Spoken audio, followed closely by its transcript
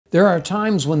There are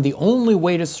times when the only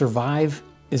way to survive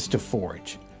is to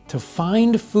forage, to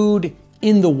find food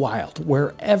in the wild,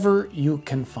 wherever you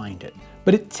can find it.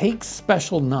 But it takes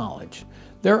special knowledge.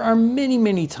 There are many,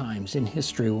 many times in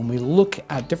history when we look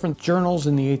at different journals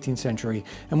in the 18th century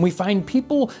and we find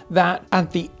people that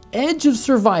at the edge of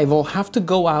survival have to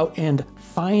go out and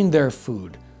find their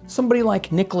food. Somebody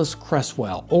like Nicholas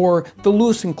Creswell or the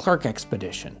Lewis and Clark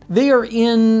expedition. They are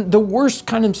in the worst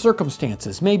kind of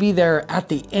circumstances. Maybe they're at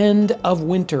the end of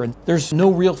winter and there's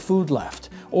no real food left.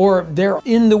 Or they're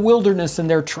in the wilderness and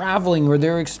they're traveling or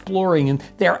they're exploring and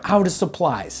they're out of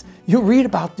supplies. You read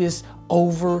about this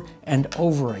over and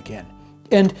over again.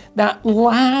 And that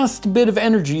last bit of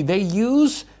energy they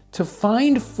use to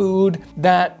find food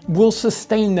that will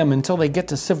sustain them until they get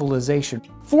to civilization.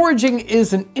 Foraging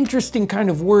is an interesting kind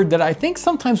of word that I think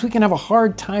sometimes we can have a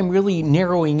hard time really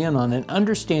narrowing in on and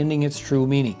understanding its true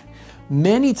meaning.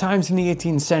 Many times in the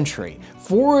 18th century,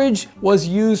 forage was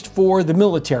used for the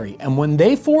military, and when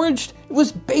they foraged, it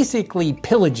was basically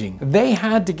pillaging. They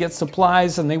had to get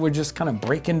supplies and they would just kind of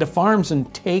break into farms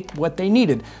and take what they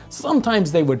needed.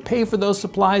 Sometimes they would pay for those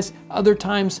supplies, other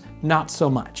times not so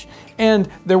much. And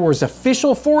there was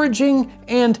official foraging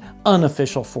and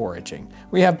unofficial foraging.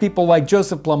 We have people like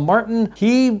Joseph Plum Martin.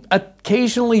 He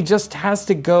occasionally just has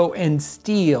to go and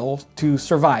steal to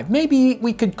survive. Maybe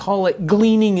we could call it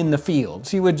gleaning in the fields.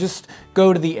 He would just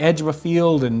go to the edge of a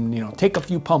field and, take a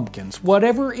few pumpkins,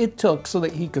 whatever it took so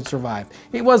that he could survive.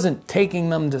 He wasn't taking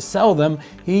them to sell them.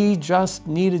 He just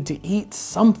needed to eat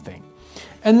something.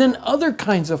 And then other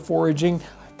kinds of foraging,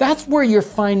 that's where you're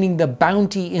finding the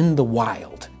bounty in the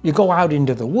wild. You go out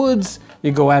into the woods,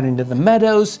 you go out into the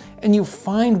meadows, and you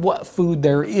find what food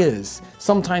there is.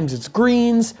 Sometimes it's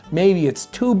greens, maybe it's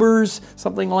tubers,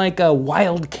 something like a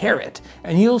wild carrot,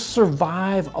 and you'll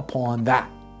survive upon that.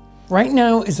 Right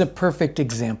now is a perfect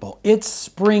example. It's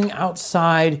spring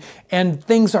outside and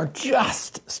things are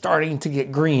just starting to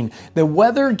get green. The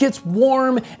weather gets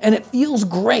warm and it feels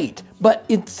great, but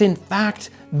it's in fact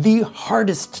the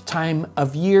hardest time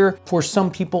of year for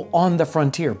some people on the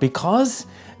frontier because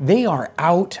they are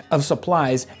out of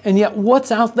supplies, and yet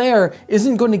what's out there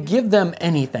isn't going to give them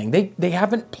anything. They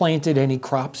haven't planted any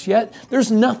crops yet.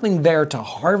 There's nothing there to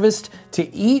harvest,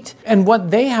 to eat, and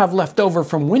what they have left over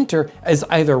from winter is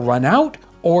either run out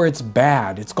or it's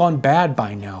bad. It's gone bad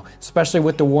by now, especially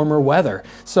with the warmer weather.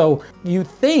 So you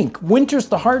think winter's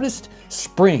the hardest,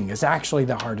 spring is actually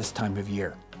the hardest time of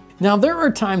year. Now there are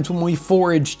times when we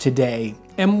forage today,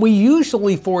 and we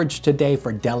usually forage today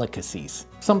for delicacies,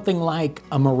 something like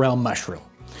a morel mushroom.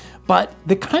 But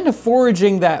the kind of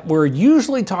foraging that we're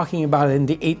usually talking about in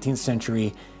the 18th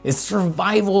century is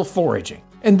survival foraging.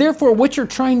 And therefore what you're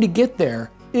trying to get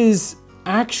there is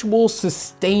actual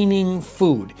sustaining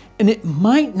food. And it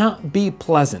might not be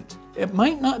pleasant. It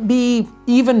might not be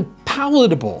even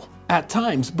palatable at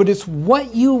times, but it's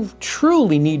what you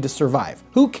truly need to survive.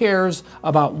 Who cares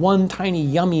about one tiny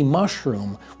yummy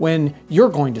mushroom when you're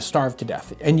going to starve to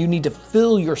death and you need to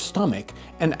fill your stomach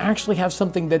and actually have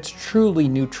something that's truly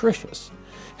nutritious?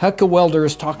 Helke Welder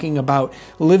is talking about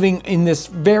living in this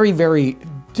very, very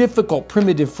difficult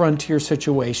primitive frontier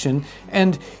situation,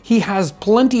 and he has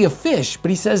plenty of fish,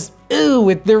 but he says,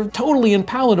 ew, they're totally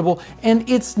unpalatable, and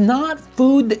it's not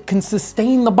food that can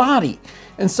sustain the body.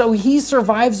 And so he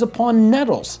survives upon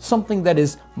nettles, something that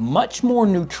is much more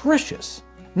nutritious.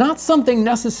 Not something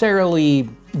necessarily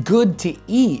good to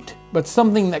eat, but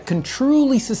something that can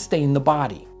truly sustain the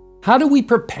body. How do we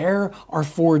prepare our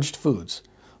foraged foods?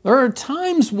 There are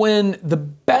times when the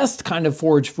best kind of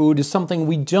foraged food is something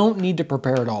we don't need to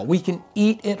prepare at all. We can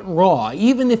eat it raw,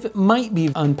 even if it might be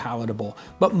unpalatable,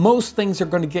 but most things are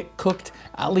going to get cooked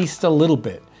at least a little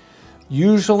bit.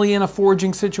 Usually in a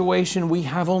foraging situation, we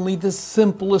have only the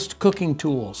simplest cooking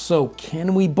tools. So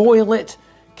can we boil it?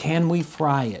 Can we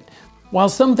fry it? While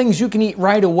some things you can eat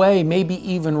right away, maybe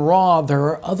even raw, there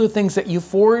are other things that you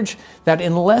forage that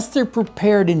unless they're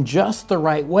prepared in just the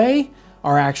right way,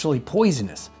 are actually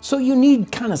poisonous. So you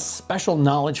need kind of special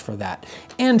knowledge for that.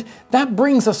 And that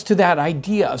brings us to that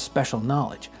idea of special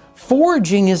knowledge.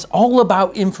 Foraging is all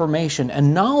about information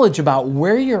and knowledge about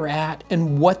where you're at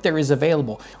and what there is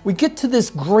available. We get to this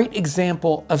great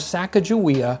example of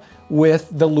Sacagawea with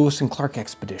the Lewis and Clark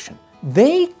expedition.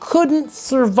 They couldn't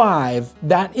survive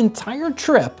that entire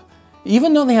trip,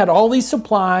 even though they had all these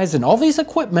supplies and all these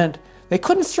equipment. They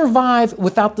couldn't survive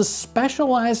without the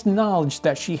specialized knowledge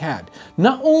that she had.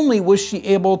 Not only was she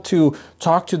able to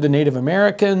talk to the Native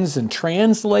Americans and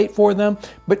translate for them,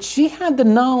 but she had the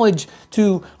knowledge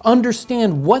to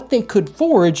understand what they could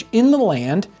forage in the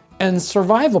land and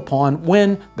survive upon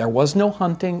when there was no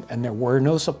hunting and there were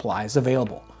no supplies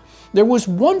available. There was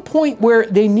one point where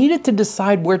they needed to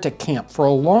decide where to camp for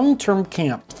a long-term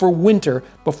camp for winter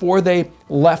before they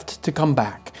left to come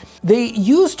back. They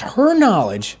used her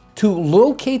knowledge to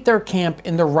locate their camp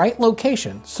in the right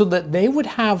location so that they would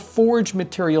have forage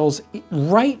materials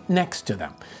right next to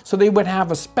them. So they would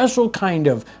have a special kind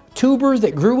of tuber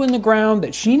that grew in the ground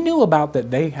that she knew about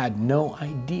that they had no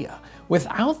idea.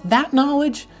 Without that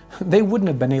knowledge, they wouldn't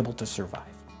have been able to survive.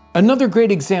 Another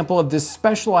great example of this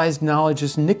specialized knowledge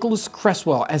is Nicholas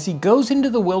Creswell as he goes into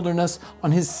the wilderness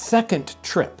on his second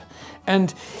trip.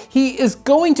 And he is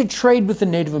going to trade with the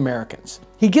Native Americans.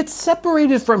 He gets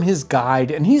separated from his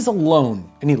guide and he's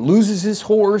alone and he loses his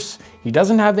horse. He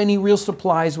doesn't have any real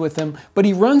supplies with him, but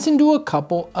he runs into a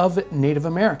couple of Native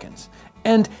Americans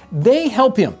and they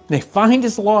help him. They find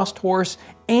his lost horse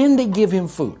and they give him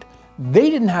food.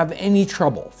 They didn't have any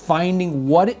trouble finding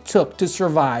what it took to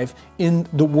survive in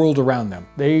the world around them.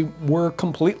 They were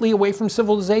completely away from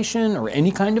civilization or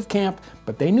any kind of camp,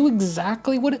 but they knew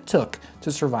exactly what it took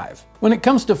to survive. When it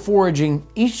comes to foraging,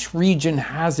 each region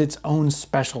has its own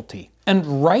specialty.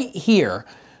 And right here,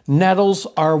 nettles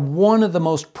are one of the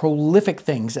most prolific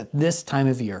things at this time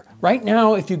of year. Right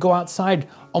now, if you go outside,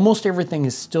 almost everything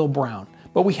is still brown,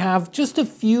 but we have just a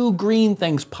few green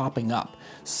things popping up.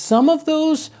 Some of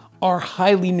those are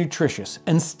highly nutritious,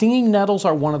 and stinging nettles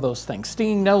are one of those things.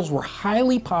 Stinging nettles were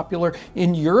highly popular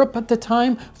in Europe at the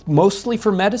time, mostly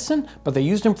for medicine, but they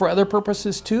used them for other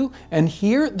purposes too. And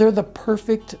here they're the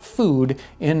perfect food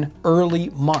in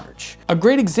early March. A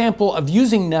great example of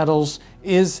using nettles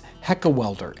is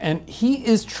Heckewelder, and he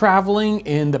is traveling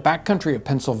in the backcountry of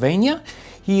Pennsylvania.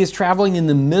 He is traveling in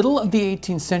the middle of the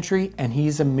 18th century and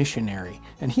he's a missionary.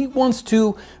 And he wants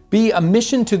to be a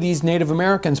mission to these Native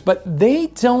Americans, but they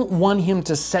don't want him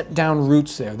to set down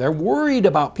roots there. They're worried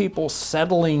about people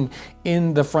settling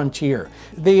in the frontier.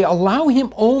 They allow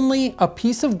him only a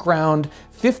piece of ground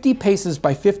 50 paces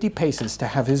by 50 paces to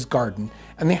have his garden.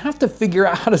 And they have to figure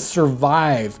out how to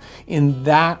survive in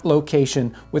that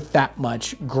location with that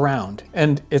much ground.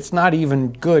 And it's not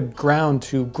even good ground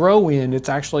to grow in, it's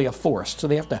actually a forest. So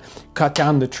they have to cut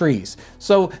down the trees.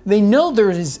 So they know there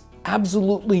is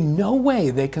absolutely no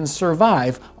way they can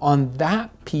survive on that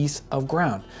piece of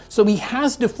ground. So he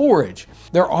has to forage.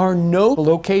 There are no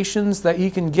locations that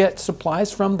he can get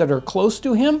supplies from that are close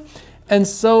to him. And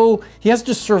so he has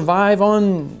to survive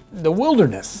on the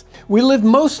wilderness. We lived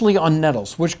mostly on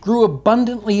nettles, which grew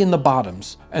abundantly in the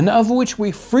bottoms, and of which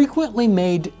we frequently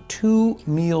made 2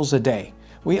 meals a day.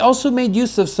 We also made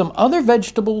use of some other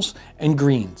vegetables and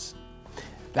greens.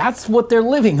 That's what they're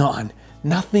living on,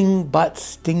 nothing but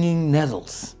stinging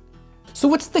nettles. So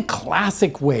what's the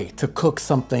classic way to cook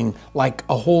something like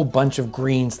a whole bunch of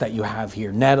greens that you have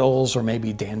here, nettles or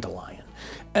maybe dandelion?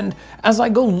 And as I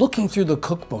go looking through the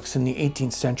cookbooks in the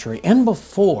 18th century and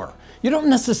before, you don't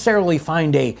necessarily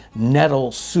find a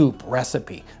nettle soup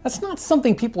recipe. That's not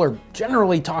something people are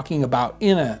generally talking about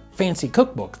in a fancy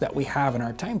cookbook that we have in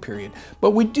our time period.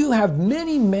 But we do have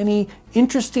many, many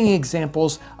interesting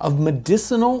examples of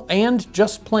medicinal and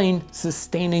just plain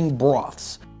sustaining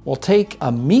broths. We'll take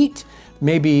a meat,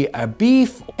 maybe a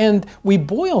beef, and we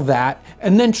boil that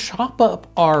and then chop up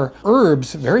our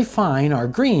herbs very fine, our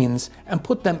greens, and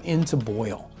put them into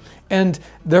boil. And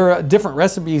there are different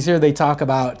recipes here they talk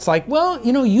about. It's like, well,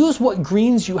 you know, use what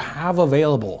greens you have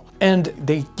available. And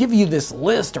they give you this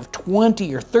list of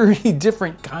 20 or 30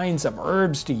 different kinds of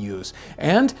herbs to use.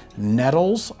 And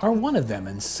nettles are one of them,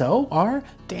 and so are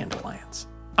dandelions.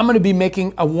 I'm going to be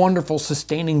making a wonderful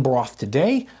sustaining broth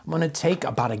today. I'm going to take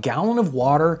about 1 gallon of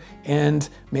water and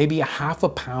maybe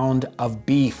 1/2 pound of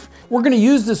beef. We're going to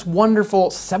use this wonderful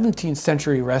 17th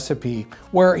century recipe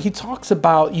where he talks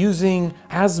about using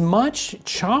as much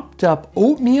chopped up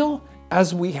oatmeal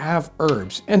as we have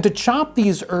herbs, and to chop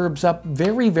these herbs up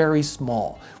very, very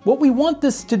small. What we want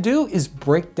this to do is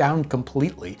break down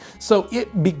completely, so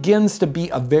it begins to be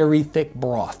a very thick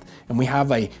broth. And we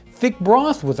have a thick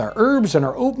broth with our herbs and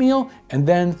our oatmeal, and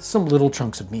then some little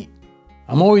chunks of meat.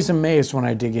 I'm always amazed when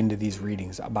I dig into these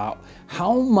readings about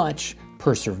how much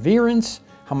perseverance,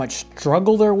 how much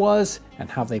struggle there was,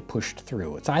 and how they pushed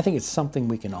through. I think it's something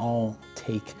we can all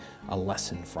take a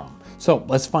lesson from. So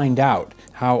let's find out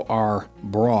how our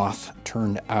broth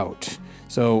turned out.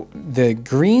 So the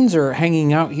greens are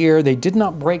hanging out here. They did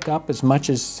not break up as much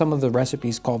as some of the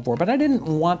recipes called for, but I didn't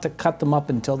want to cut them up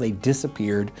until they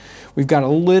disappeared. We've got a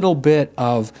little bit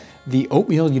of the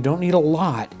oatmeal. You don't need a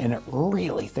lot, and it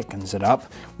really thickens it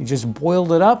up. We just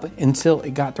boiled it up until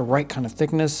it got the right kind of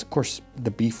thickness. Of course,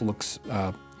 the beef looks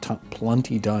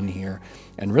plenty done here,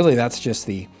 and really that's just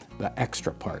the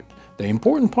extra part. The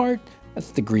important part, that's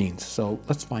the greens. So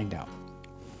let's find out.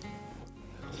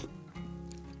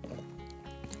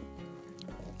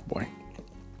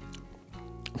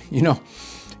 You know,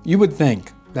 you would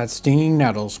think that stinging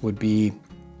nettles would be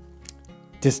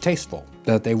distasteful,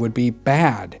 that they would be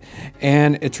bad.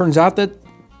 And it turns out that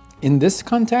in this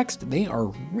context, they are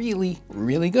really,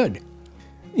 really good.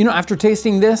 You know, after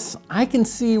tasting this, I can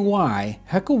see why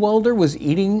Hecke Welder was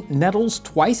eating nettles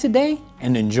twice a day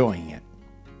and enjoying it.